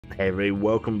Hey everybody,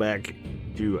 welcome back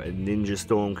to Ninja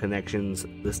Storm Connections.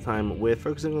 This time we're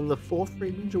focusing on the 4th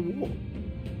Great Ninja War.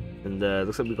 And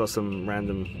looks like we got some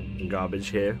random garbage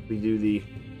here. We do the...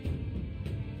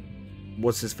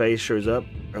 What's his face shows up,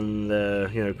 and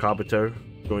Kabuto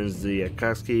joins the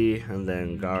Akatsuki, and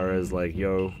then Gaara's like,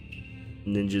 yo,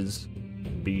 ninjas,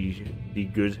 be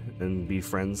good and be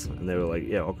friends. And they were like,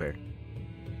 yeah, okay.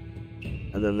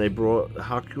 And then they brought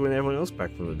Haku and everyone else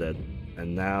back from the dead.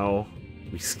 And now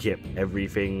we skip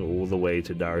everything all the way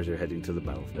to Naruto heading to the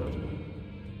battlefield.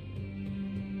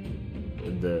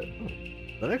 And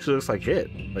that actually looks like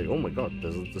it. Like, oh my god,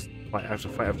 there's just fight after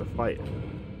fight after fight.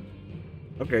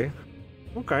 Okay.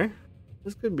 Okay.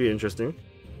 This could be interesting.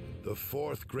 The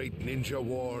 4th Great Ninja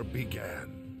War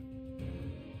began.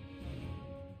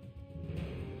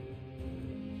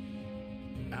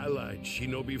 Allied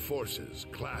shinobi forces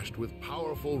clashed with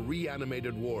powerful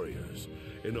reanimated warriors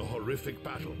in a horrific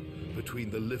battle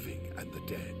between the living and the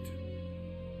dead.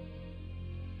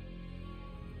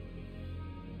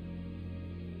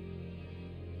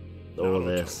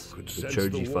 This could the sense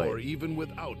Choji the war fight. even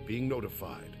without being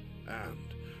notified,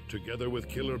 and, together with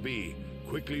Killer Bee,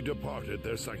 quickly departed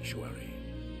their sanctuary.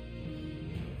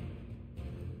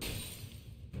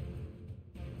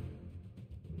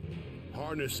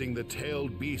 Harnessing the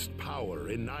tailed beast power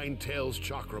in Nine Tails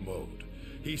chakra mode,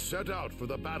 he set out for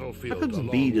the battlefield. How come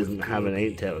B doesn't have an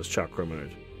 8 Tails chakra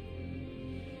mode?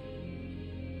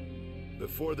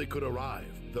 Before they could arrive,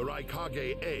 the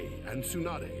Raikage A and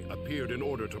Tsunade appeared in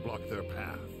order to block their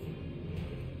path.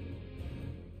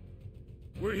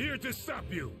 We're here to stop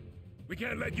you. We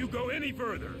can't let you go any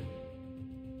further.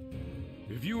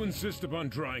 If you insist upon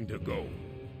trying to go,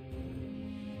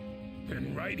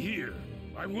 then right here,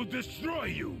 I will destroy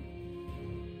you.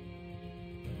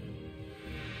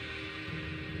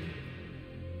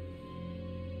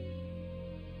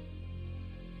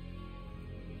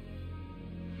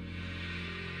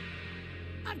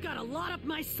 I've got a lot up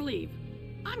my sleeve.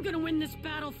 I'm gonna win this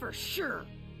battle for sure.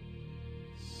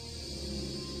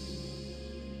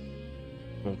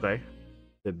 Okay.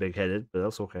 Bit big-headed, but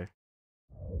that's okay.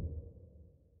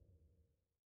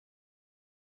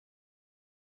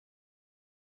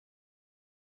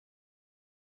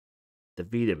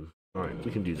 Defeat him. Alright,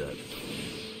 we can do that.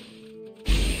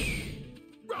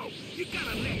 Bro, you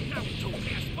gotta let Naruto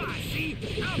pass by, see?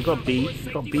 We got B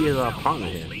as our partner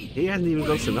here. He hasn't even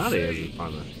got Tsunade as his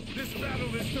partner. This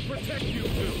battle is to protect you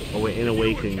two. Oh, we're in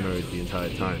awakening mode the entire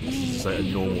time. This is just like a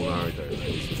normal Naruto.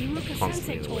 It's just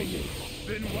constantly in awakening.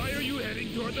 Then why are you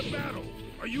heading toward the battle?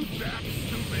 Are you that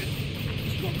stupid? I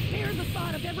can't bear the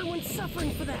thought of everyone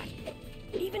suffering for that.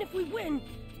 Even if we win,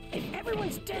 if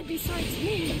everyone's dead besides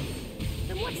me,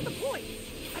 then what's the point?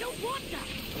 I don't want that.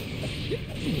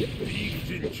 Being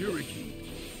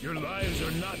Jinchuriki, your lives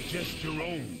are not just your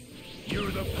own.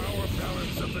 You're the power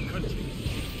balance of the country,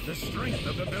 the strength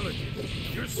of the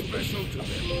villages. You're special to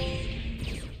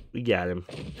them. We got him.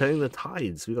 Turning the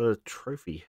tides. We got a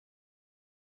trophy.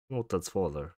 I don't know what that's for,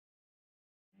 though.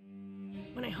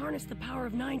 When I harnessed the power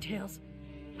of Nine Tails,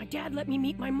 my dad let me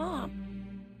meet my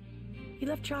mom. He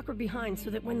left chakra behind so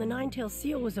that when the Nine Tails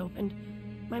seal was opened,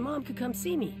 my mom could come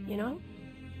see me, you know?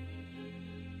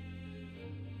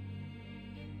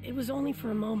 It was only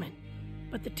for a moment,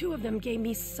 but the two of them gave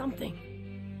me something.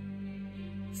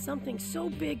 Something so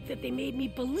big that they made me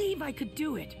believe I could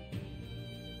do it.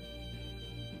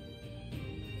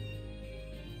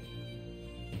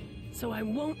 So I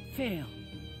won't fail.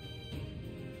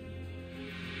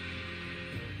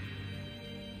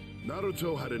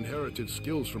 Naruto had inherited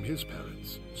skills from his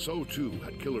parents. So too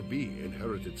had Killer Bee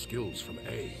inherited skills from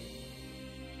A.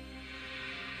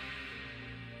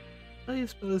 How do you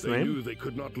spell his They name? knew they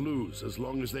could not lose as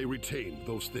long as they retained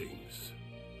those things.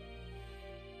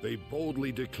 They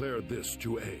boldly declared this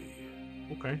to A.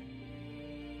 Okay.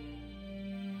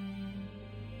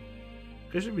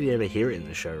 I guess we ever hear it in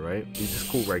the show, right? He's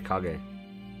just called Raikage.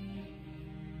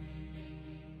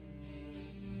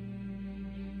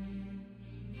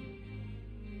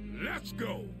 Let's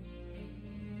go.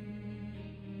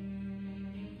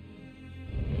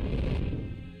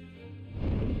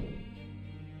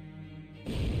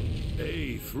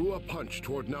 A threw a punch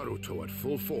toward Naruto at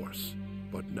full force,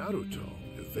 but Naruto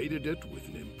evaded it with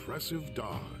an impressive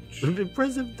dodge.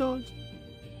 Impressive dodge.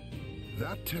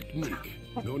 That technique,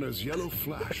 known as Yellow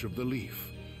Flash of the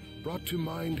Leaf, brought to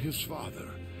mind his father,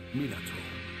 Minato.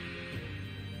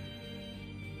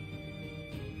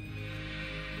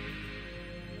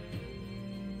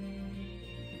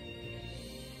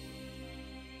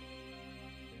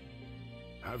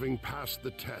 Having passed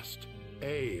the test,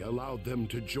 A allowed them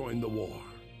to join the war.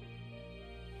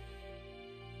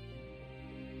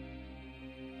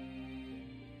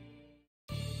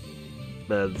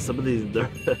 Man, some of these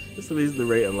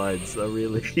narrator lines are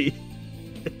really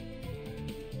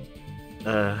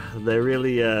they're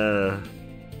really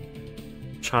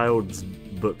child's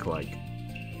book like.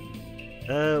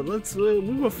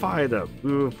 We were fired up.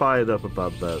 We were fired up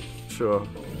about that. Sure.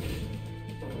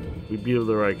 We beat up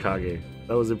the Raikage.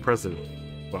 That was impressive.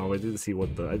 Wow, I didn't see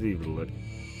what I didn't even look.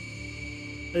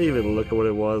 I didn't even look at what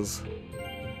it was.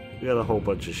 We got a whole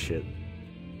bunch of shit.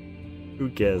 Who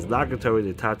cares? Nagato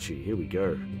and Itachi. Here we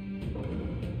go.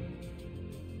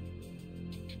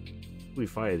 We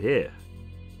fired here.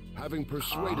 Having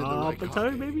persuaded the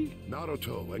Raikage, maybe?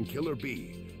 Naruto and Killer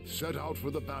Bee set out for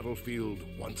the battlefield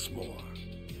once more.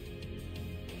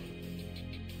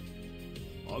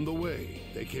 On the way,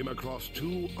 they came across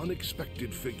two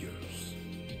unexpected figures.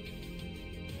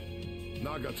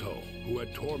 Nagato, who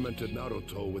had tormented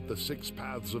Naruto with the 6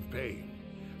 paths of pain,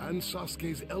 and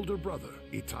Sasuke's elder brother,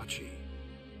 Itachi.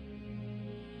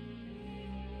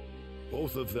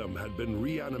 Both of them had been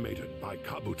reanimated by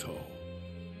Kabuto.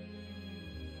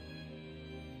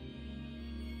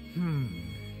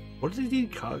 What does he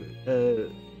need?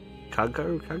 Kanko?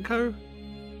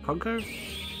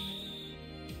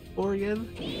 Or again?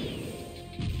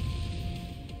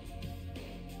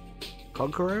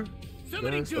 Conqueror?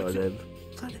 Somebody What's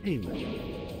that name?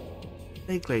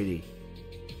 Snake Lady.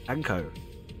 Anko.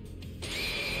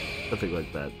 Something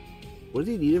like that. What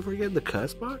did he need it for again? The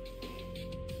curse mark?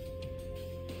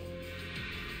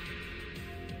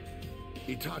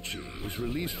 Itachi was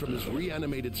released from his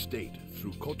reanimated state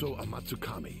through Koto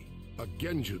Amatsukami, a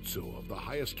genjutsu of the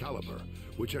highest caliber,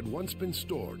 which had once been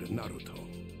stored in Naruto.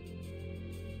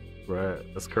 Right,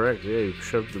 that's correct. Yeah, he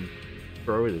shoved the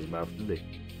throw in his mouth, didn't he?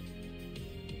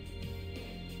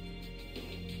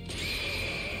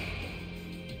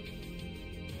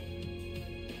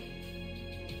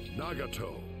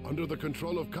 Nagato, under the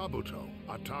control of Kabuto,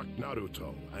 attacked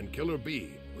Naruto and Killer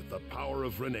Bee with the power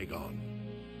of Rinnegan.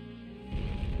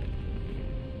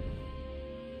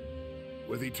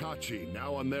 With Itachi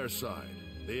now on their side,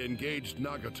 they engaged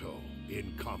Nagato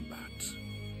in combat.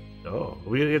 Oh, are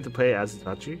we gonna get to play as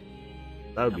Itachi?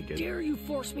 That would be good. How dare you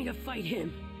force me to fight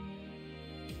him?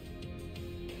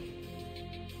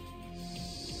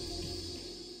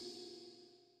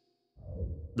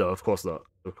 No, of course not.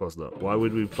 Of course not. Why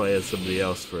would we play as somebody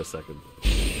else for a second?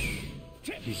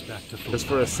 He's back to full Just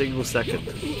for a single second.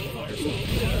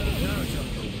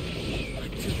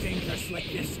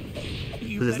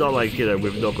 Because it's not like, you know,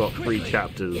 we've not got 3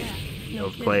 chapters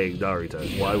of playing Naruto.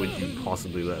 Why would you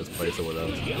possibly let us play someone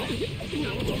else?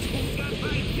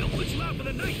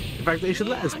 In fact, they should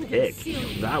let us pick.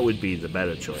 That would be the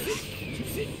better choice.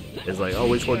 It's like, oh,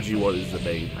 which one do you want as the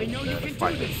main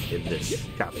fighter in this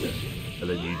chapter? And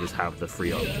then you just have the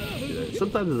 3 options. You know?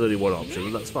 Sometimes there's only 1 option,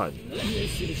 and that's fine.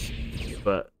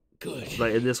 But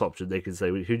like in this option, they can say,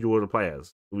 who do you want to play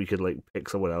as? We could like pick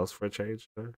someone else for a change.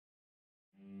 You know?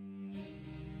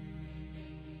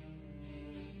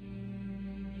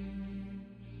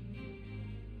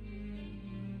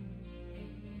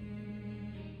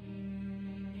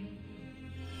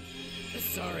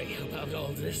 Sorry about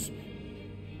all this.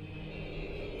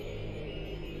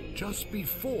 Just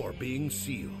before being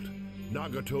sealed,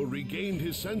 Nagato regained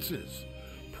his senses.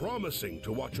 Promising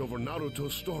to watch over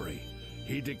Naruto's story,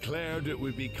 he declared it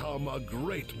would become a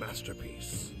great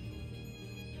masterpiece.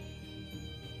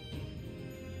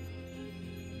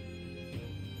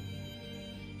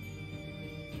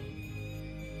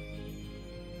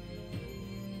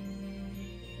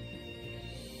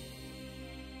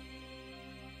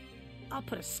 I'll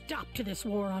put a stop to this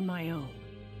war on my own.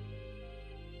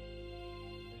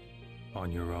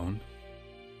 On your own?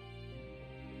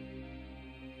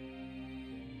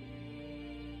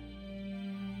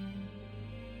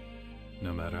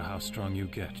 No matter how strong you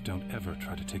get, don't ever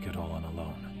try to take it all on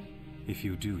alone. If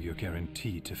you do, you're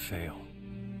guaranteed to fail.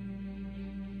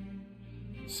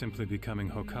 Simply becoming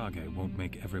Hokage won't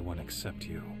make everyone accept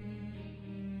you.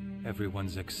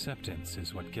 Everyone's acceptance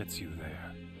is what gets you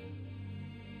there.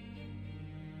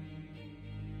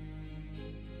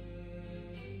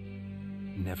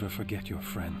 Never forget your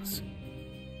friends.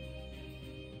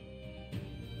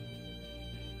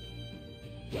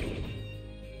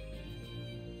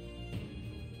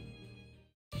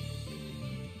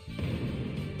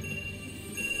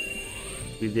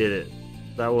 We did it.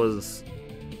 That was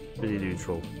pretty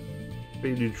neutral.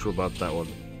 Pretty neutral about that one.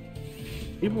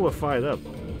 People were fired up.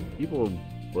 People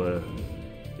were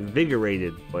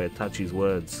invigorated by Itachi's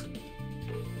words.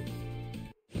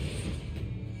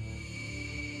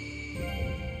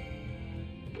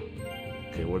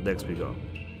 Okay, what next we got?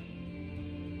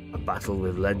 A battle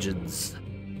with legends.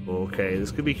 Okay, this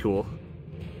could be cool.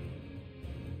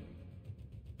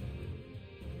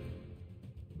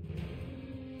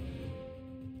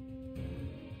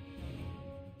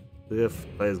 If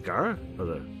plays Gara? Oh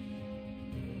no.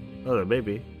 Oh no,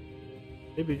 maybe.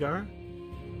 Maybe Gara?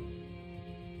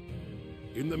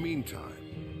 In the meantime,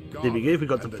 It'd be good if we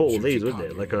got to and the put all these, wouldn't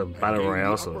it? Tsuchikage Like a had battle gained the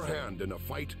royale sort of upper thing. hand in a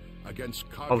fight against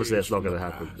Obviously, that's Kages not from going to the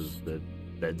happen because past.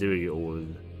 they're doing it all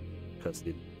in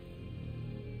cutscene.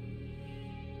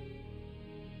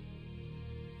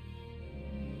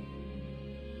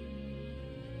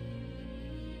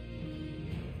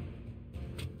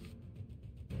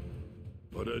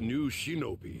 But a new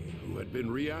shinobi who had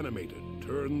been reanimated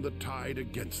turned the tide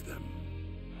against them.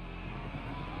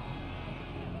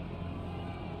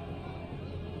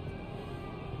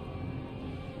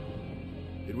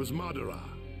 It was Madara,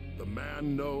 the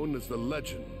man known as the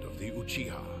legend of the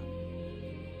Uchiha.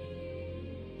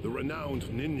 The renowned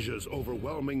ninja's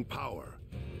overwhelming power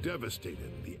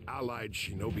devastated the allied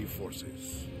shinobi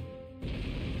forces.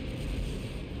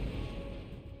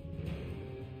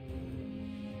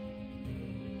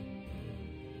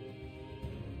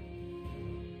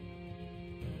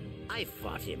 I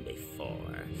fought him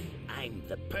before. I'm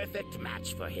the perfect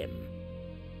match for him.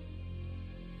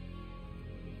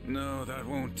 No, that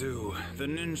won't do. The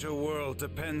ninja world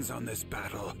depends on this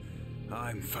battle.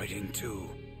 I'm fighting too.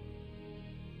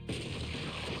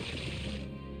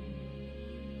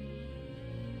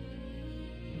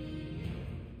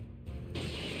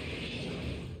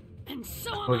 And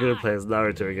so am We're gonna I. play as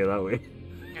Naruto again, aren't we?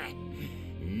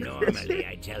 Normally,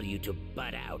 I tell you to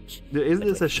butt out. Isn't but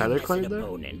this a with shadow you as an clone, though?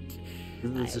 opponent,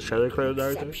 Isn't this a I'll shadow make clone an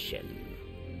of Naruto? exception.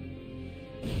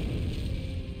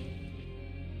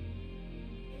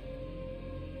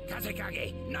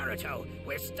 Kazekage, Naruto,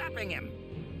 we're stopping him.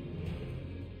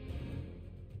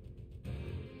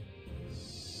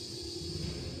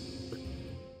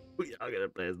 We are gonna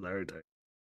play as Naruto.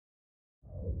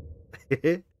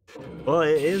 Well,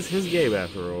 it is his game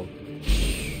after all.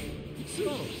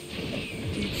 So,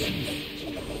 the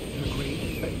great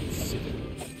face.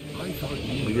 I thought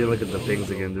you We did look at the things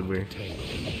again, didn't we?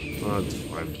 Oh, it's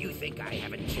fine. If you think I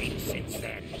haven't changed since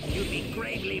then, you'd be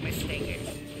gravely mistaken.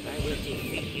 I will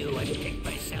defeat you and pick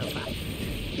myself up.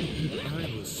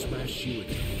 I will smash you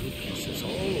into little pieces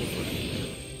all over.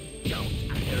 Don't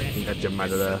underestimate Got your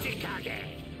mother there. Kazekage.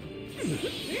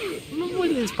 Remember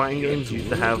when these fighting games used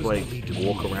to have like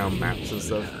walk around maps and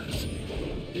stuff?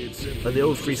 Like the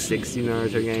old 360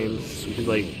 Naruto games, you could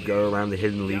like go around the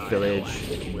Hidden Leaf Village,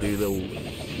 and do little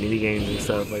mini games and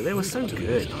stuff. Like they were so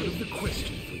good. Out of the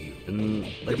question for you. And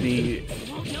like the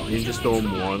Ninja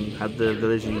Storm 1 had the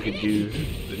village and you could do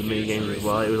the mini games as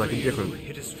well. It was like a different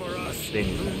It is for us thing.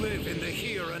 who live in the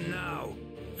here and now.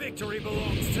 Victory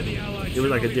belongs to the Allied. It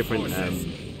was like a shinobi different forces.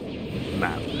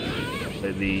 map.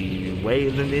 Like the Way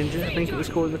of the Ninja, I think it was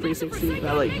called in the 360.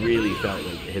 That like really felt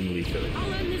like the Hidden Leaf Village.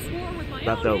 I'll end this war with my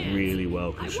That own felt hands. really well I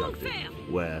won't constructed. fail.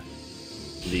 Where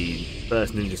the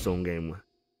first Ninja Storm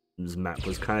game's map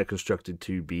was kind of constructed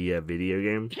to be a video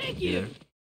game. Thank you you. know?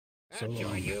 I'll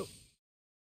join you.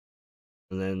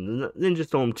 And then the Ninja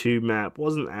Storm 2 map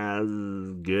wasn't as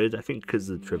good, I think because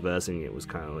the traversing it was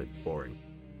kind of like boring.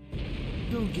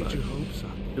 Don't get your hopes up.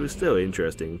 It was still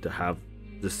interesting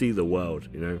to see the world,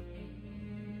 you know?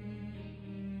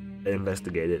 And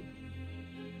investigate it.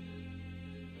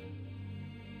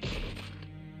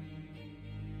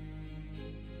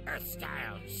 Earth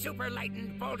style, super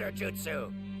lightened boulder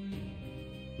jutsu.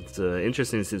 It's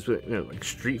interesting since like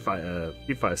Street Fighter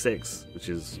 6, which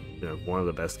is one of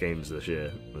the best games this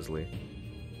year, honestly,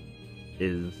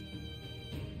 it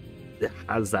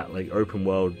has that like open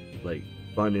world like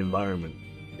fun environment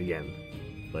again.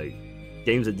 Like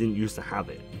games that didn't used to have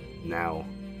it now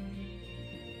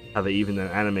have it. Even though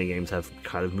anime games have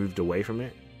kind of moved away from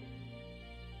it,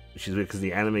 which is weird because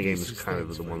the anime games is kind of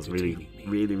thanks the for ones entertaining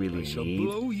really me. I shall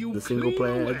blow need you the single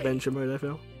player clean away. adventure mode, I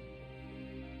feel.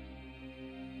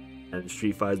 And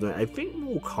Street Fighter, I think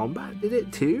Mortal Kombat did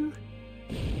it too.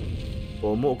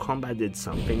 Or Mortal Kombat did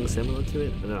something similar to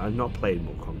it. I've not played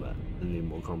Mortal Kombat, the new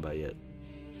Mortal Kombat yet.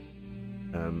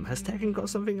 Has Tekken got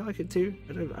something like it too?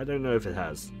 I don't know if it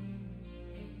has.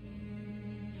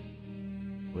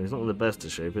 Well, he's not in the best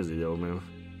of shape, is he, the old man?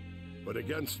 But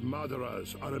against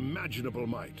Madara's unimaginable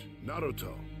might,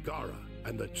 Naruto, Gaara,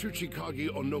 and the Tsuchikage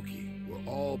Onoki were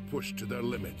all pushed to their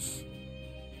limits.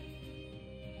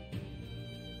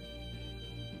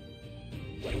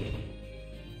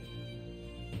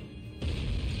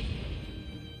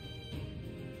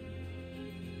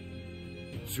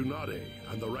 Tsunade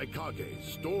and the Raikage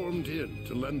stormed in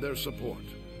to lend their support,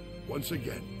 once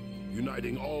again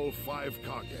uniting all 5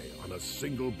 Kage on a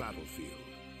single battlefield.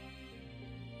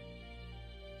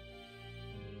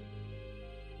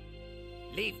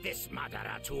 Leave this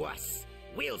Madara to us.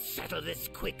 We'll settle this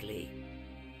quickly.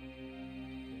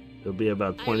 It'll be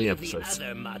about 20 episodes.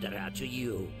 I leave the other Madara to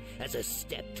you as a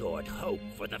step toward hope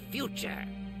for the future.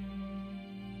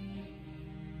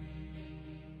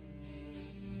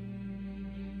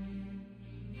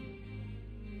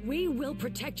 We will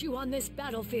protect you on this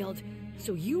battlefield,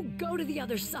 so you go to the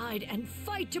other side and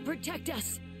fight to protect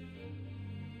us.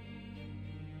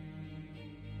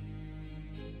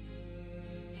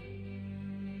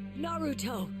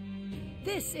 Naruto,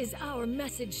 this is our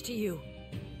message to you.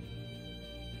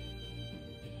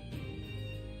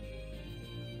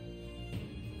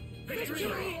 Victory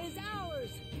is ours!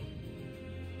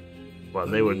 Well,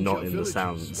 they were not in the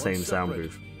same sound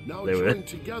booth. Now They were joined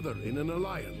together in an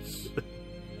alliance.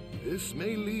 This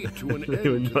may lead to an They end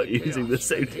were to not the using the chaos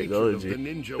same and hatred technology. of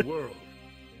the ninja world.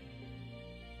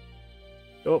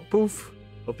 Oh, poof!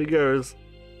 Off he goes.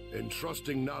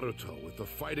 Entrusting Naruto with the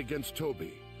fight against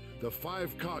Tobi, the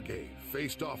 5 Kage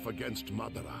faced off against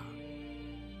Madara.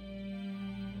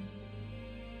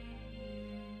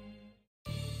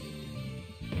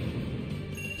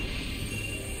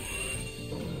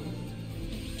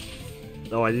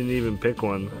 Oh, I didn't even pick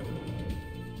one.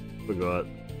 Forgot.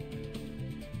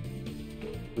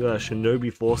 We got a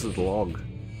Shinobi Forces log.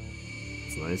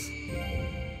 That's nice.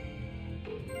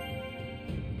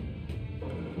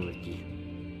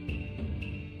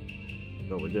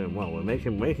 Oh, we're doing well. We're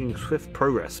making swift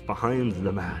progress behind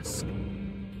the mask.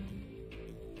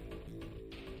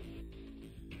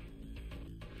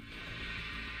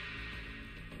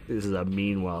 This is a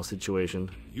meanwhile situation.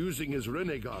 Using his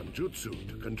Rinnegan jutsu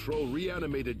to control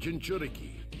reanimated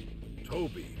Jinchuriki,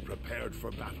 Tobi prepared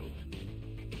for battle.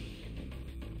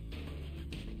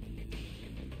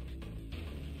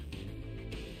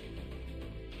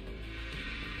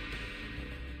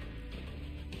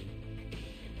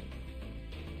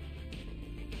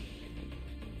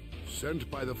 Sent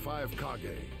by the 5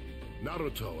 Kage,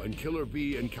 Naruto and Killer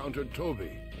Bee encountered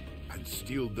Tobi and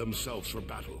steeled themselves for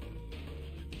battle.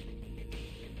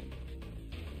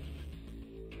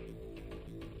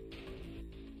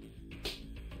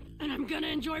 And I'm gonna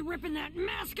enjoy ripping that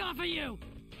mask off of you!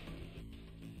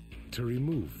 To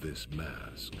remove this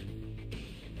mask,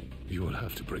 you will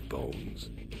have to break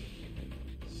bones.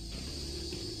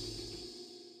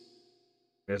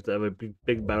 We have to have a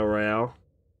big battle royale?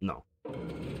 No.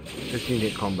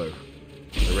 15-hit combo.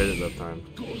 I read it that time.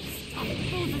 Stop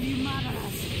both of you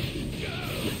Madaras!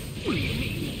 What do you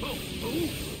mean? Oh,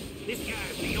 this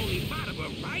guy's the only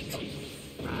Madara, right?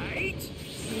 Right?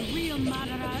 The real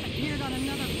Madara appeared on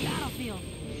another battlefield,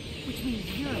 which means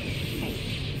you're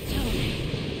fake. Tell me,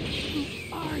 who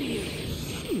are you?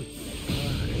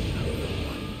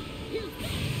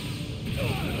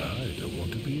 I don't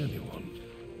want to be anyone.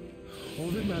 All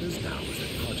that matters now is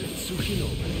that Project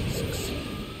Tsushinobu succeeds.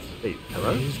 Wait,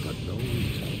 hello? He's got no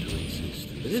reason to exist.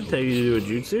 Did it tell you to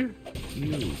do a jutsu?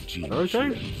 You, Gene Naruto?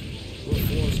 were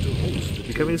forced to host the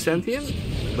Becoming sentient?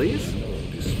 Please?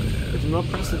 despair. Did you not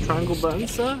press the triangle button,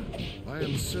 sir? I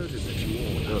am certain that you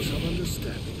all have some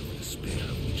understanding of the despair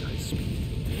of which I speak.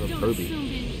 Or Don't Kobe. assume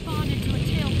being bonded to a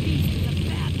tailed beast is a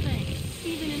bad thing.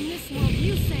 Even in this world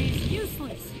you say is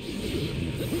useless.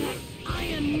 That I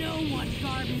am no one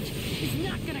garbage is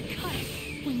not gonna cut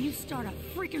it when you start a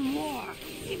freaking war.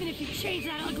 Even if you change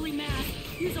that ugly mask,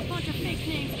 use a bunch of fake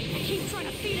names, and keep trying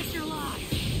to feed us your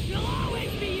lies. You'll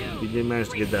always be you! He did manage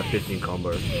to get that 15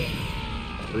 combo.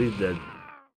 But he's dead.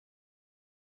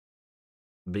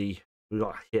 B. We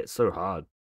got hit so hard.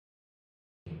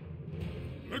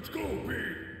 Let's go, B.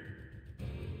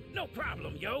 No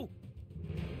problem, yo.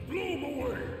 Blow him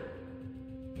away.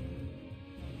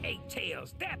 Hey,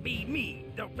 Tails, that be me,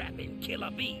 the rapping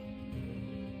Killer Bee.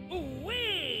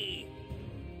 Ooh-wee!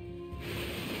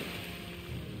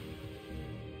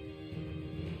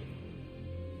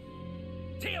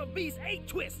 Tail Beast 8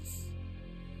 twists.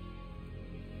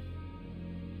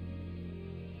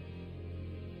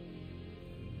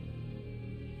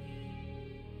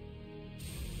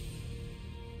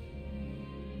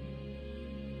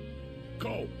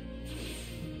 Go.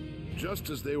 Just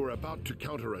as they were about to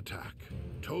counterattack,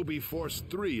 Tobi forced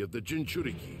 3 of the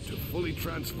Jinchuriki to fully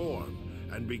transform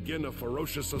and begin a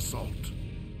ferocious assault.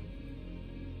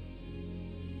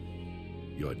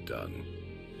 You're done.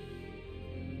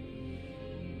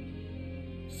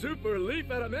 Super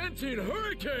Leaf Adamantine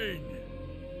Hurricane.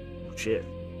 Oh, shit.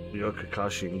 We got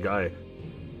Kakashi and Guy.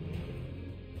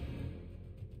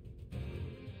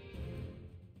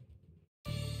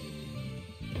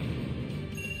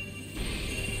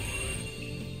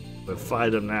 But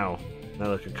fight him now.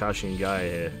 Now that Kakashi and Guy are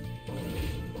here.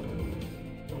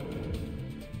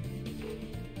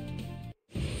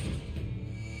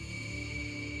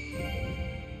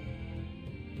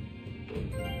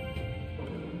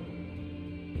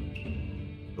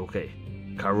 Okay.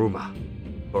 Karuma.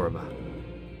 Karuma.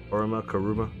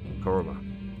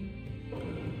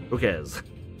 Who cares?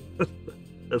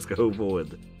 Let's go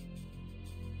forward.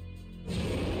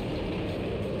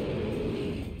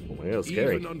 Oh my god,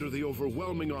 scary. Even under the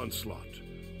overwhelming onslaught,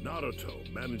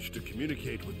 Naruto managed to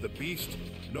communicate with the beast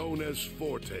known as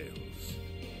Four Tails.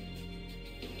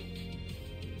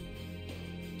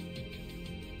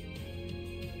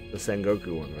 The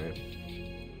Sengoku one, right?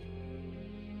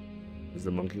 Is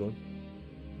the monkey one?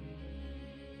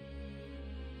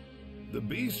 The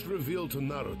beast revealed to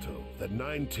Naruto that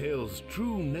Nine Tails'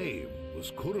 true name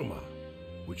was Kurama,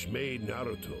 which made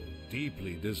Naruto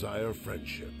deeply desire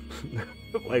friendship.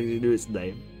 Why did he do his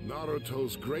name?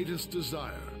 Naruto's greatest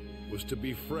desire was to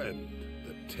befriend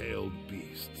the tailed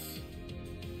beasts.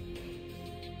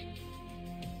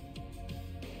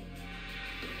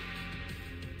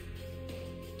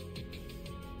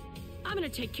 I'm gonna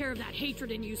take care of that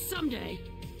hatred in you someday.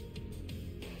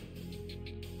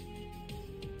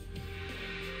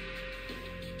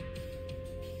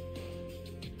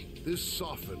 This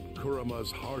softened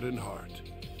Kurama's hardened heart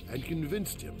and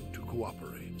convinced him to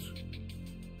cooperate.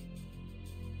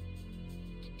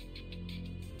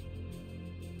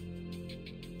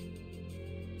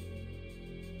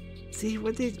 See,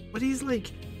 when he's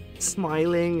like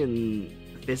smiling and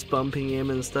fist bumping him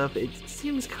and stuff, it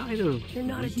seems kind of You're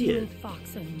not weird. a demon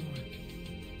fox anymore.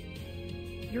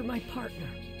 You're my partner.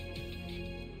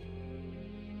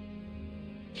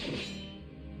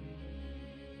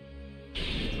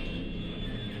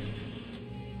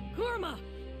 Kurama!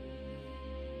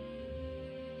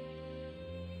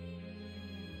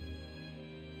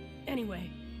 Anyway,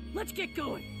 let's get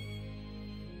going.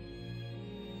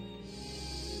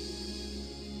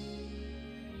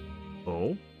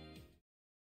 Oh.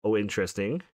 Oh,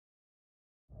 interesting.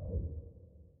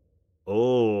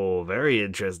 Oh, very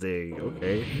interesting.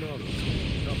 Okay.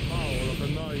 Naruto, the power of the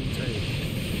Nine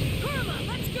Tails. Kurama,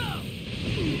 let's go!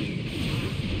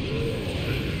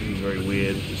 He's very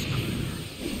weird.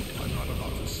 I'm not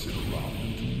about to sit around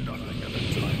and do nothing at a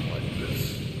time like this.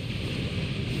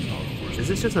 Is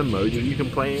this just a mode that you can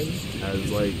play in?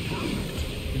 As like,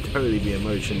 it can totally be a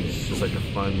mode, shouldn't it? Just like a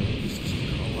fun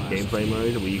gameplay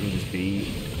mode where you can just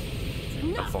be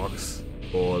a fox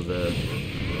or the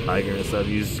tiger and stuff.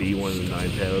 You just be one of the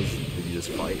Nine Tails and you just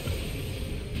fight.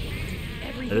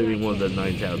 I don't mean one of the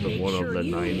Nine Tails, but one of the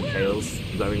Nine Tails.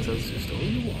 Does that make sense? You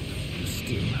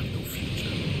still have no future.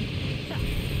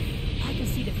 I can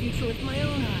see the future with my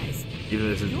own eyes.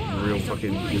 Even if this is real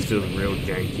fucking, this feels real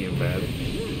janky and bad.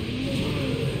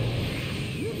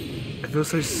 I feel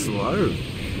so slow.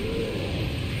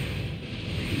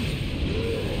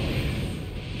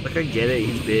 Like I get it,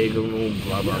 he's big and all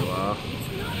blah blah blah.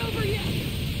 It's not over yet!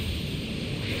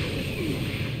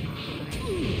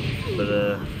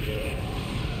 But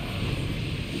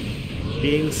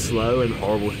being slow and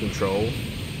horrible to control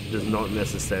does not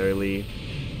necessarily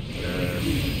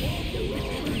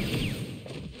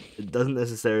it doesn't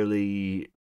necessarily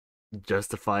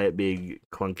justify it being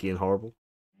clunky and horrible.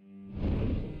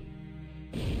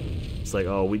 It's like,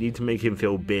 oh, we need to make him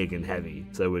feel big and heavy,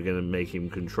 so we're gonna make him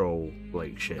control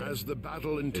like shit. As the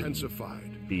battle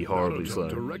intensified, Be horribly Naruto slow.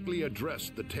 directly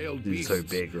addressed the tailed He's beasts so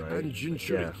big, right? and Jinchuriki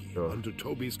Yeah, sure. under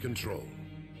Toby's control.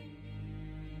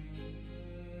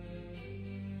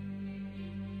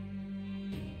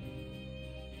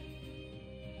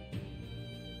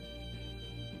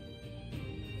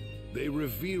 They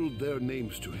revealed their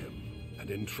names to him and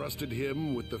entrusted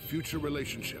him with the future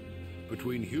relationship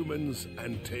between humans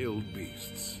and tailed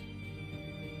beasts.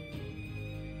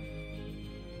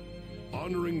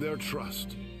 Honoring their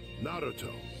trust,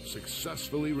 Naruto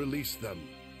successfully released them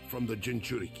from the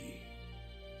Jinchuriki.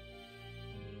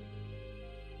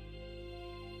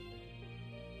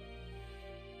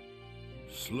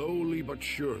 Slowly but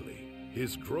surely,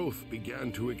 his growth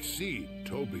began to exceed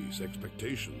Toby's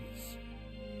expectations.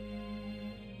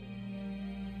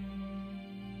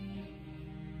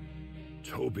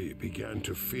 Toby began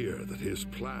to fear that his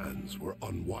plans were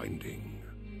unwinding.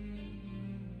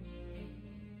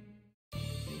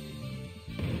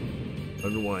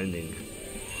 Unwinding.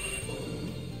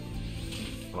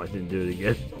 Oh, I didn't do it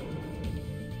again.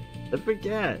 I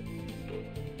forget.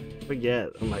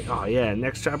 I'm like, oh yeah,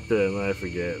 next chapter, and then I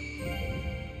forget.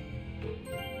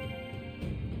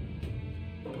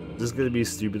 Is this gonna be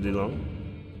stupidly long?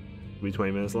 Be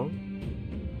 20 minutes long?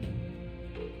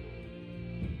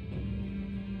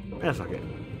 Yeah, fuck it.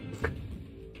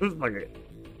 Fuck it.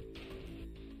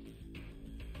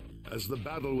 As the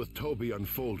battle with Toby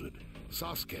unfolded,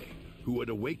 Sasuke, who had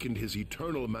awakened his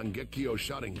eternal Mangekyo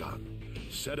Sharingan,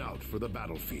 set out for the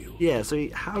battlefield. Yeah, so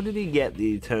how did he get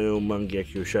the Eternal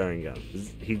Mangekyo Sharingan?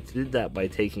 He did that by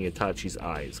taking Itachi's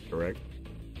eyes, correct?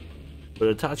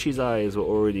 But Itachi's eyes were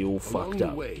already all fucked Along up.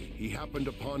 the way, he happened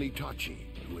upon Itachi,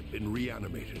 who had been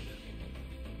reanimated.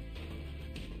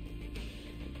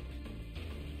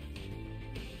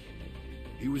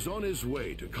 He was on his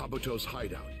way to Kabuto's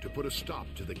hideout to put a stop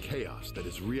to the chaos that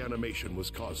his reanimation was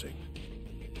causing.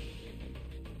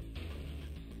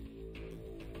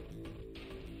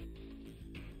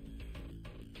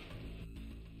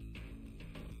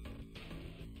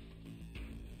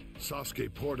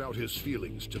 Sasuke poured out his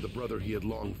feelings to the brother he had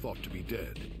long thought to be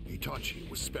dead. Itachi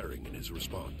was sparing in his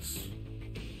response.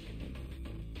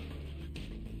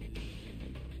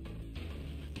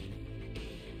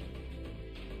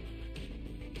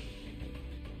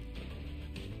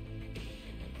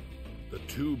 The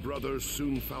two brothers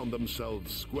soon found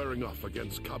themselves squaring off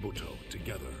against Kabuto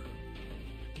together.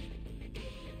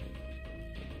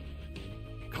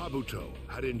 Kabuto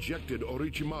had injected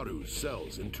Orochimaru's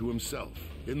cells into himself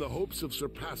in the hopes of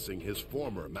surpassing his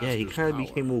former master's Yeah, he kind of power.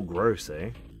 became all gross,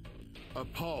 eh?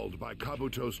 Appalled by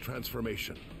Kabuto's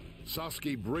transformation,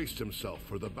 Sasuke braced himself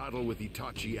for the battle with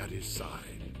Itachi at his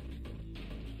side.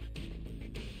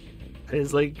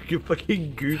 It's like your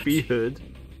fucking goofy hood.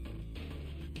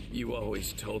 You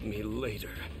always told me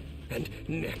later, and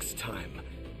next time,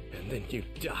 and then you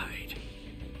died.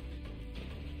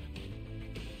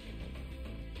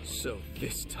 So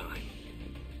this time,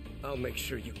 I'll make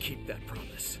sure you keep that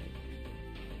promise.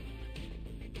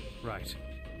 Right.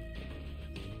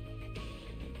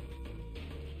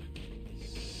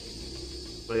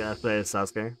 We gotta play as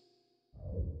Sasuke?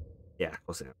 Yeah, of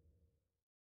course I am.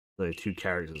 There are two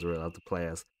characters we're allowed to play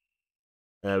as.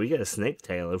 We get a snake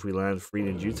tail if we land 3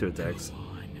 ninjutsu attacks. Go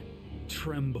on.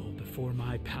 Tremble before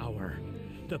my power.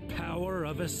 The power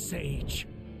of a sage.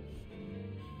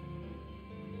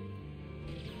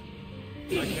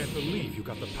 I can't believe you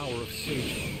got the power of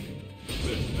sage.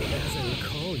 As I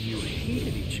recall, you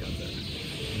hated each other.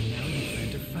 And now you plan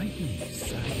to fight me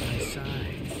side by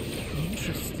side.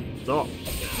 Interesting. Stop.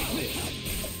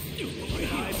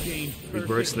 I've gained Big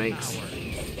bro perfect snakes. power.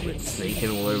 Let's Snaking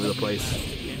all over the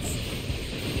place.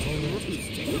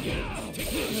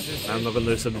 I'm not gonna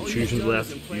know substitutions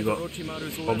left. You got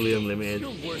probably unlimited.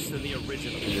 You're worse than the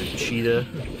original. You're a cheater.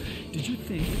 Did you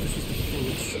think this was the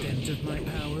full extent of my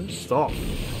powers? Stop.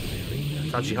 Very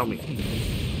naive. Tachi, help me.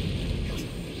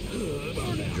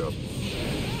 Good job.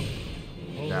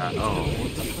 Oh,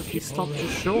 what the fuck? He stopped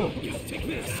just short.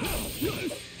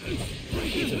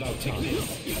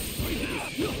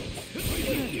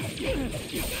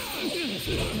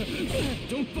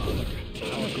 Don't bother.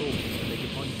 Our goal is to make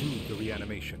him undo the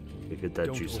reanimation. Look at that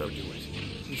Don't juice up. overdo it.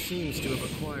 He seems to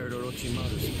have acquired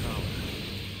Orochimaru's power.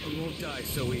 He won't die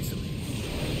so easily.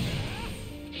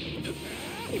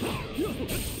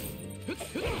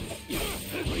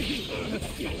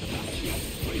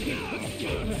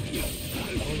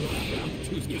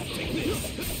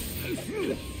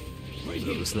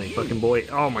 The snake fucking boy.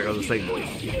 Oh my god, the snake boy.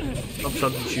 Stop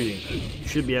substituting. You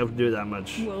should be able to do that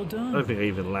much. Well done. I don't think I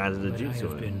even landed a But I jutsu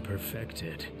have on it. been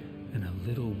perfected, and a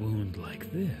little wound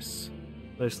like this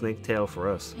No snake tail for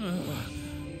us.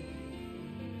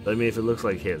 I mean, if it looks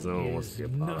like his, no one wants is to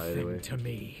get part nothing anyway. to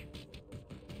me.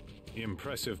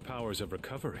 Impressive powers of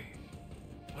recovery.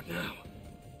 What now?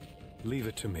 Leave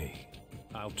it to me.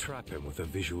 I'll trap him with a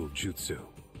visual jutsu.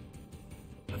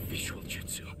 A visual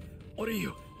jutsu. What are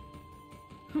you?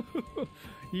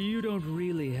 You don't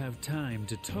really have time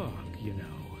to talk, you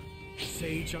know.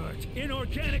 Sage art.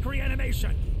 Inorganic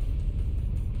reanimation.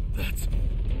 That's...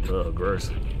 Oh, gross.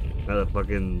 Now the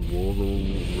fucking walls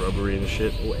all rubbery and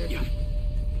shit. Oh, heck.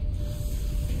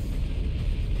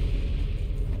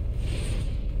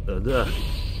 Duh.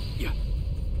 Yeah.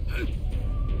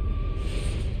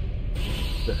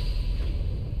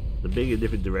 The big in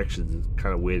different directions is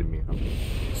kind of weirding me out.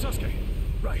 Sasuke.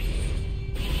 Right.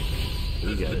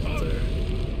 You get it, sir.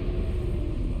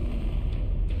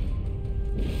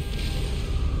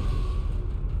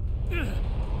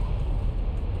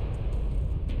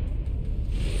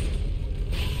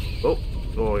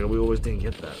 Oh, yeah, we always didn't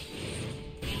get that.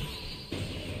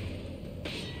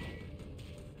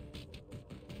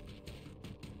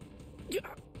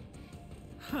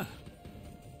 Huh.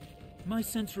 My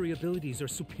sensory abilities are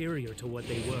superior to what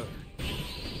they were.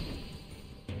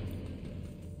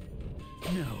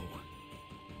 No.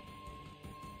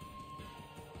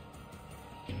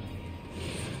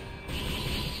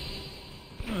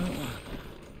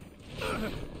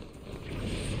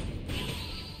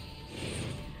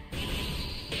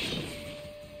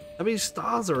 How many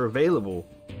stars are available?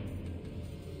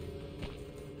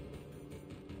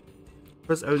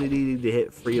 for us only needing to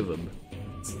hit 3 of them.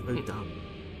 It's so dumb.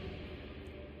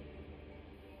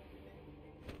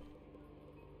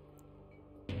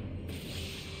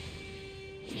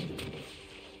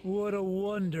 What a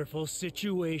wonderful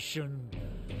situation.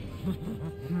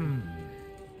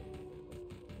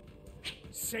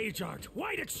 Sage Art,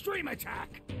 White Extreme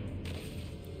Attack!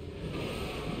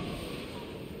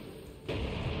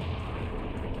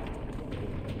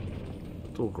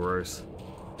 It's all gross.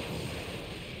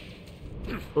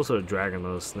 Also a dragon,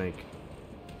 not a snake.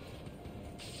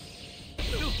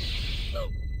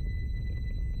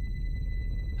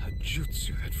 A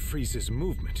jutsu that freezes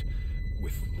movement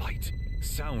with light,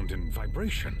 sound, and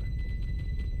vibration.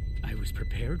 I was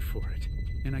prepared for it,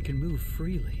 and I can move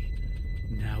freely.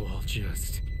 Now I'll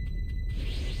just...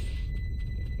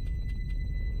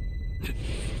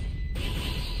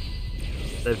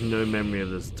 I have no memory of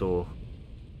this at all.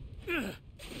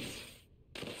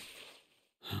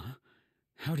 Huh?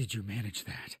 How did you manage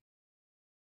that?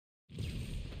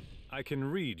 I can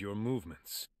read your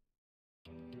movements.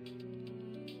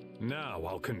 Now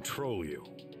I'll control you.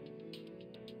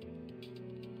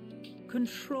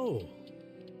 Control.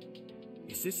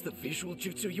 Is this the visual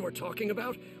jutsu you are talking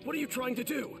about? What are you trying to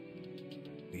do?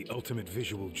 The ultimate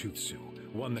visual jutsu,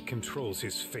 one that controls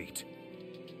his fate.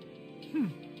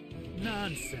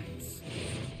 Nonsense.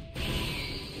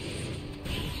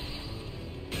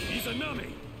 He's a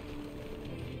nummy!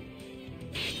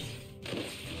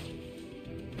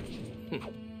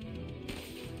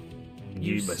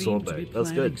 You need my sword back.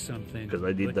 That's good. Because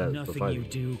I did that for nothing fighting. you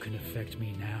do can affect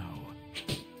me now.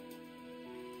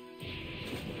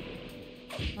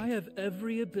 I have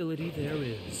every ability there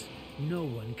is. No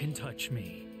one can touch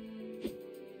me.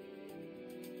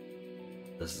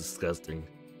 That's disgusting.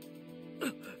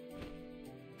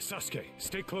 Sasuke,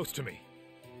 stay close to me.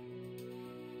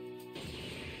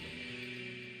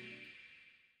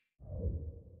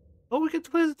 Oh, we get to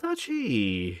play as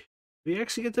Itachi. We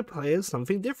actually get to play as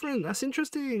something different. That's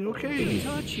interesting. Okay.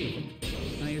 Itachi,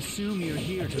 I assume you're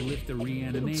here to lift the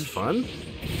reanimation. It's fun. But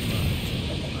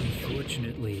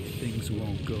unfortunately, things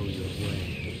won't go your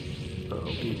way.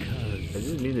 Because I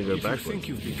didn't mean to go if backwards. you think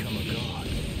you've become a god,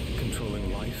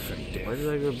 controlling life and death. Why did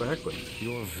I go backwards?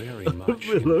 You're very much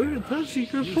Below in error. Itachi,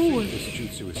 go You forward. think this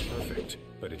jutsu is perfect,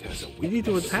 but it has a weakness. We need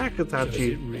to attack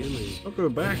Itachi. really? I'll go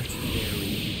back. That's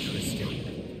very interesting.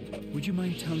 Would you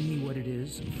mind telling me what it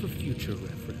is for future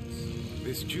reference?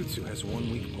 This jutsu has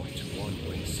one weak point, one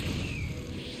place.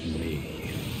 Me.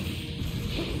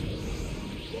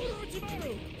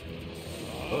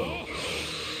 Oh.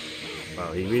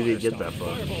 Wow, he really did get that far.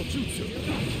 No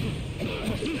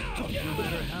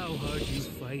matter how hard you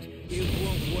fight, it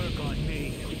won't work on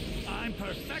me. I'm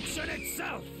perfection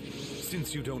itself!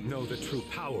 Since you don't know the true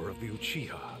power of the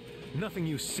Uchiha, nothing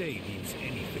you say means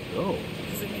anything. Oh.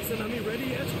 Is Izanami ready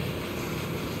yet?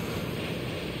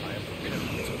 I am prepared,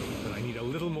 but I need a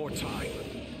little more time.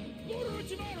 You're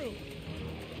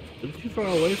too far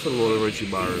away from Lord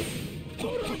Orochimaru.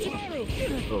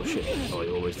 Oh shit. Oh, he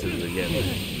always did it again.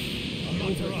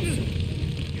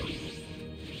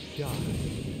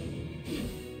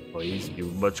 Oh, he needs to be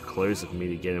much closer for me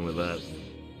to get him with that.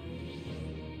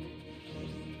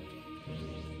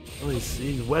 Oh,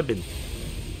 he's webbing.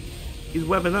 He's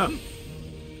webbing up.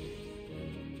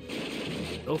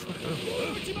 Oh, fuck up.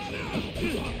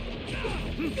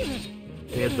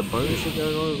 He had the bone shit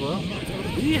going on as well?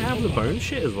 Did he have the bone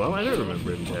shit as well? I don't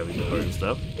remember him having the bone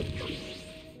stuff.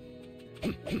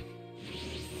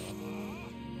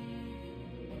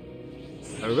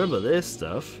 I remember this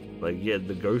stuff. Like, yeah,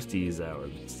 the ghosties out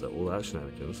and stuff, all that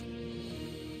shenanigans.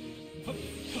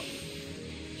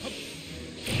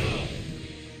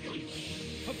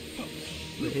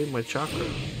 They hit my chakra.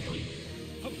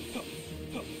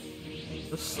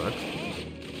 This sucks.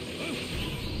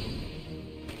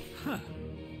 Huh.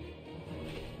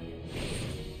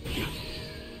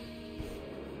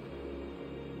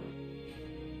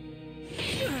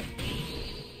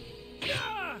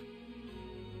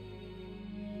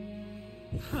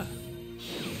 Huh.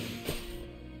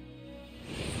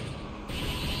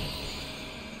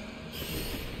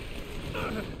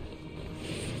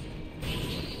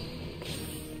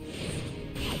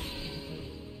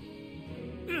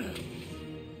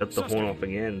 Cut the horn off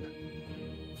again.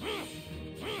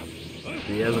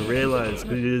 He hasn't realized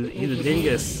he's a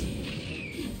dingus.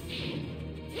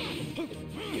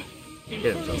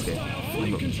 Get him, Sasuke.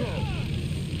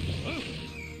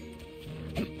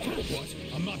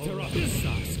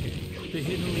 Sasuke, the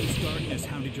Hidden Leaf's darkness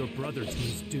hounded your brother to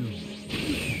his doom. You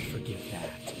can't forget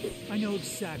that. I know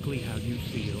exactly how you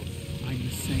feel. I'm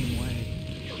the same way.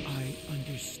 I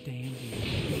understand you.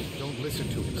 Don't listen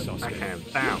to him, Sasuke.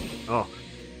 Backhand. Bam. Oh.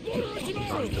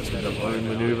 Just the bone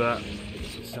maneuver.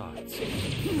 Besides,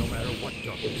 no matter what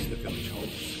darkness the village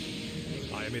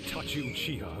holds, I am Itachi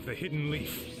Uchiha of the Hidden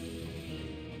Leaf.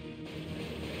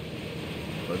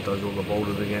 But dodge all the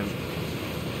boulders again.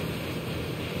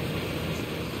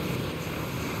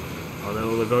 Oh, they're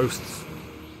all the ghosts.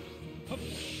 Up,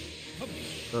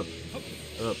 up,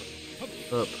 up,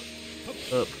 up,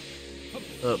 up,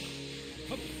 up.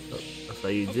 That's how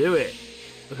you do it.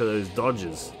 Look at those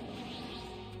dodges.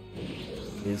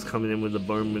 He's coming in with the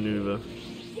bone maneuver.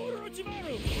 Oh,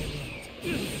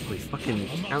 he fucking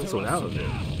cancelled out of it.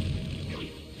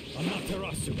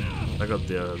 I got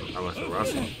the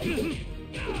Amaterasu.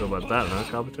 What about that, huh,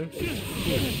 Carpenter?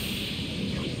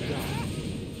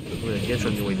 I'm gonna get you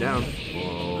on your way down.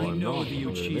 Oh, I know no. the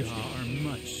Uchiha are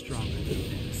much stronger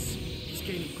than this. He's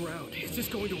gaining ground. Is this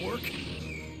going to work?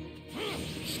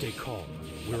 Stay calm.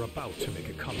 We're about to make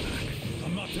a comeback.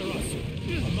 Amaterasu!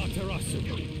 Amaterasu!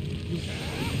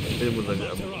 Hit him with a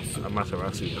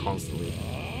Amaterasu constantly.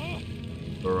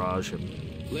 Barrage him.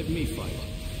 Let me fight.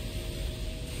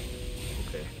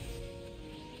 Okay.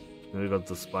 Then we got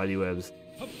the spidey webs.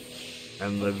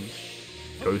 And the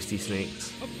ghosty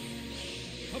snakes.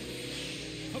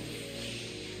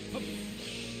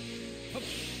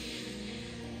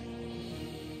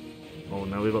 Oh,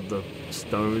 now we got the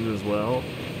stone as well.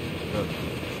 Got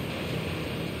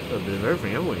a bit of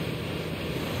everything, haven't we?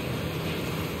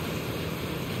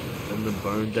 And the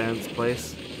bone dance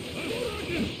place.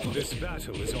 This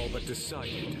battle is all but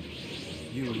decided.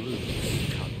 You lose,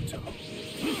 Kabuto.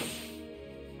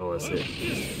 Oh, that's it.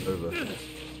 It's over.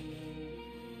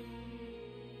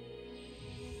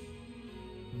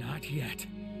 Not yet.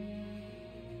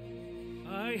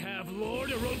 I have Lord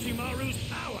Orochimaru's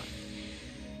power!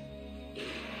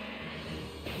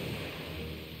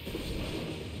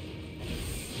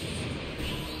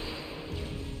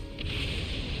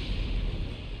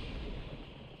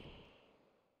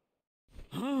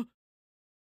 Huh?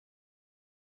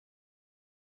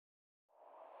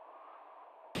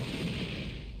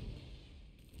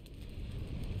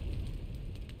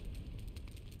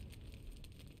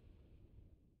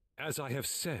 As I have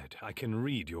said, I can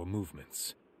read your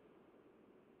movements.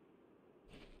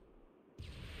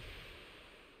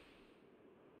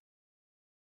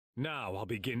 Now I'll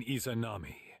begin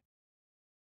Izanami.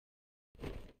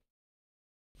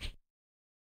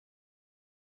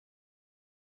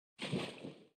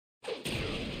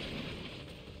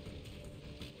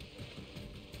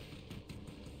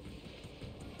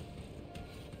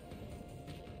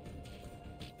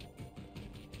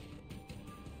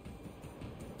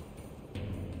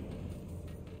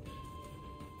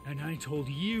 And I told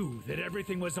you that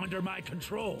everything was under my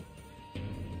control.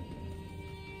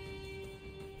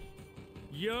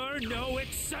 You're no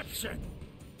exception!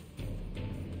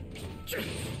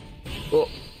 Oh,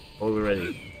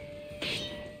 already.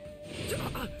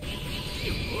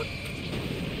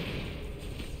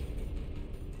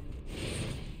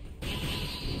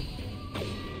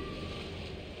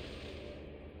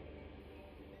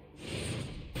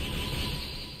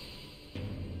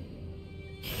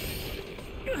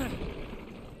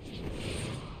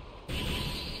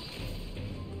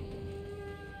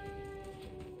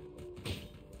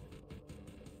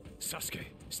 Sasuke,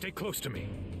 stay close to me.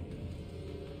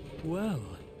 Well,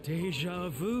 deja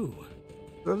vu.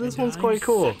 Well, this one's quite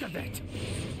cool. Sick of it.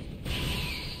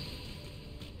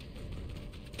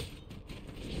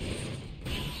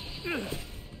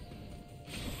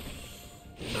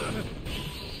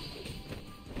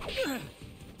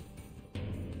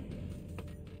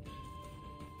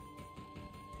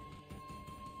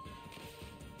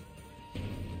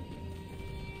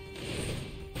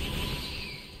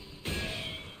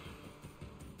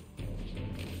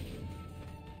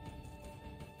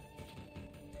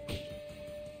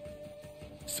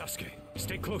 Sasuke,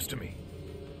 stay close to me.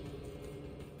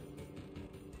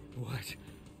 What?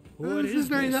 What This is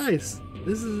very nice.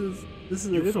 This is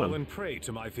a You've good fallen one. prey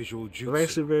to my visual I'm jutsu.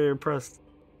 actually very impressed.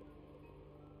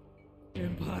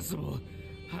 Impossible.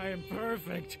 I am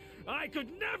perfect. I could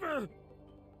never.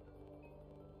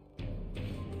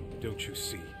 Don't you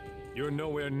see? You're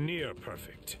nowhere near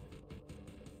perfect.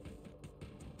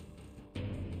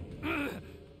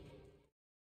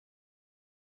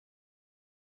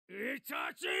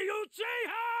 Itachi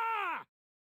Uchiha!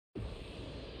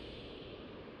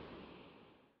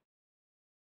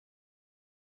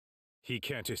 He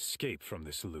can't escape from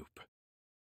this loop.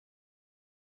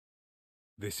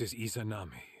 This is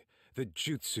Izanami, the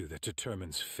jutsu that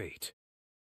determines fate.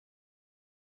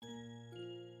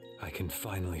 I can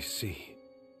finally see.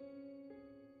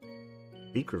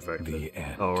 Secret factor. The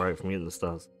end. Oh, right, from Eating the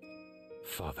Stars.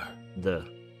 Father.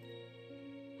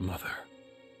 Mother.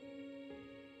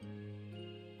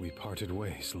 We parted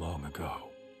ways long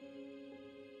ago.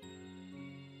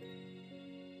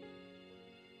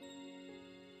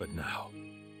 But now...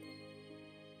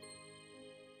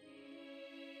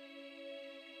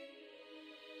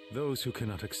 those who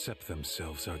cannot accept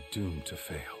themselves are doomed to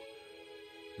fail.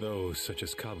 Those such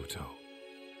as Kabuto.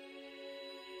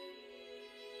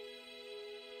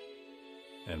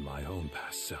 And my own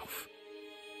past self.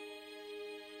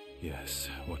 Yes,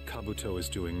 what Kabuto is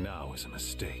doing now is a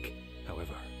mistake.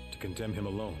 However, to condemn him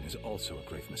alone is also a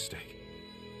grave mistake.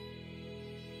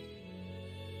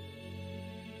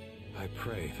 I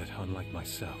pray that, unlike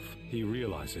myself, he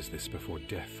realizes this before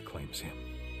death claims him.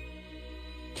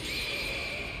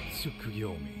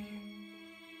 Tsukuyomi.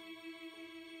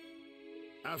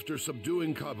 After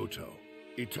subduing Kabuto,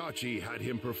 Itachi had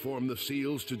him perform the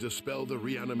seals to dispel the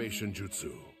reanimation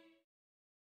jutsu.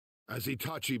 As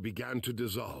Itachi began to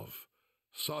dissolve,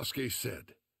 Sasuke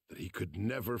said that he could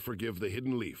never forgive the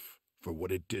Hidden Leaf for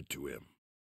what it did to him.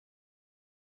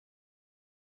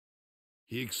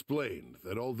 He explained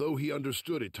that although he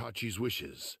understood Itachi's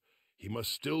wishes, he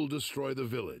must still destroy the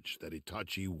village that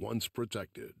Itachi once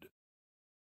protected.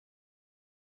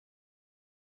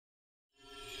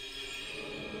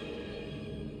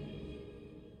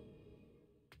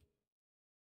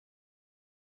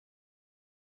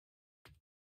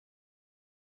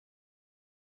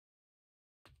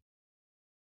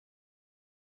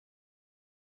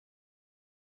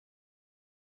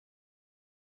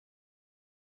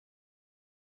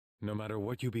 No matter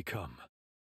what you become,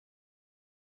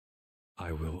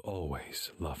 I will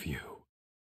always love you.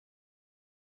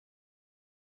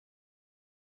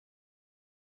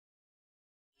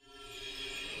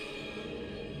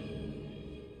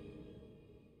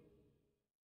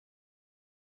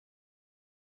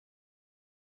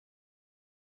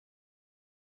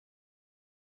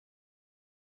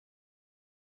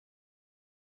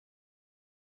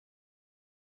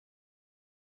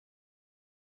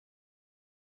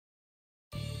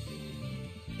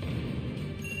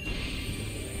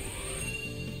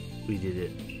 We did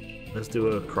it. Let's do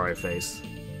a cry face.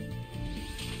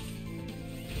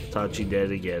 Itachi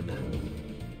dead again.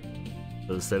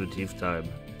 For the 17th time.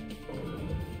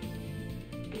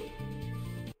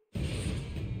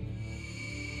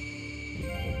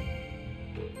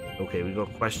 Okay, we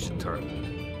got question time.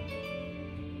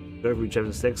 Go through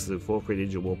chapter 6 of the 4th Grade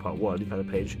Ninja War Part 1. You found a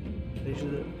page.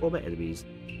 Former enemies.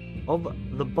 Of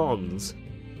the bonds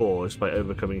forged by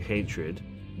overcoming hatred,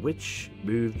 which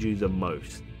moved you the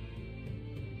most?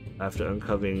 After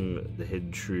uncovering the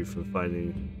hidden truth and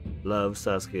finding love,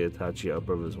 Sasuke and Itachi are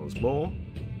brothers once more,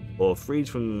 or freed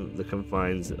from the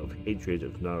confines of hatred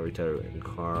of Naruto and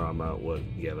Kurama work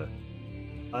together.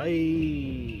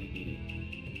 Okay,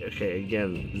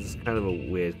 again, this is kind of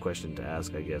a weird question to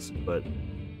ask, I guess, but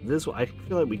this I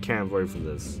feel like we can't vote for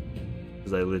this,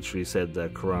 because I literally said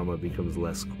that Kurama becomes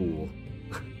less cool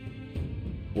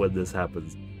when this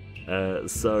happens.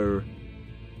 So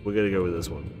we're gonna go with this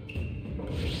one.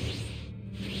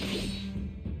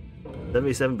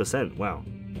 77%, wow.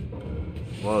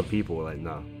 A lot of people were like,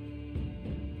 no.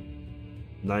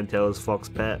 Ninetales Fox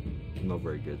Pet, not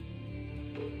very good.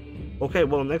 Okay,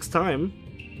 well, next time,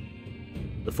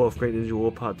 the 4th Great Ninja War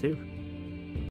Part 2.